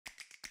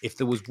If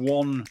there was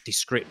one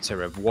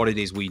descriptor of what it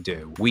is we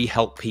do, we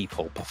help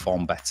people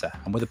perform better,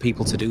 and we're the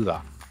people to do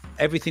that.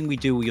 Everything we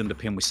do, we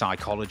underpin with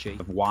psychology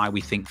of why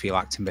we think, feel,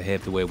 act, and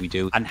behave the way we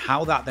do, and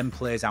how that then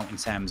plays out in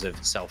terms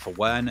of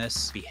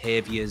self-awareness,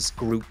 behaviors,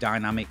 group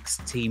dynamics,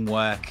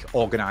 teamwork,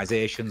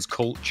 organizations,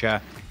 culture.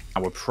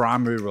 Our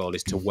primary role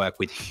is to work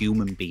with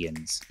human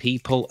beings,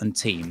 people and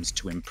teams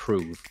to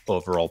improve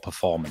overall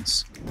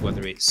performance,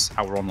 whether it's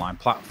our online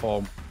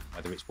platform,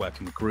 whether it's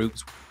working with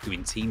groups,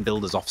 doing team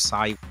builders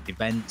off-site,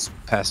 events,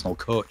 personal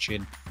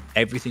coaching.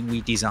 Everything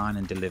we design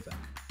and deliver,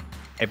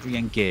 every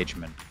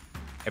engagement,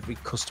 every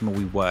customer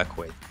we work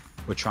with,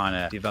 we're trying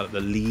to develop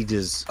the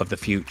leaders of the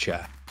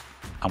future,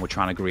 and we're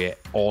trying to create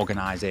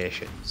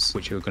organizations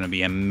which are going to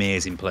be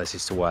amazing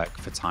places to work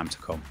for time to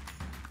come.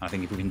 And I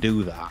think if we can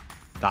do that,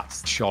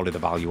 that's surely the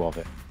value of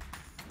it.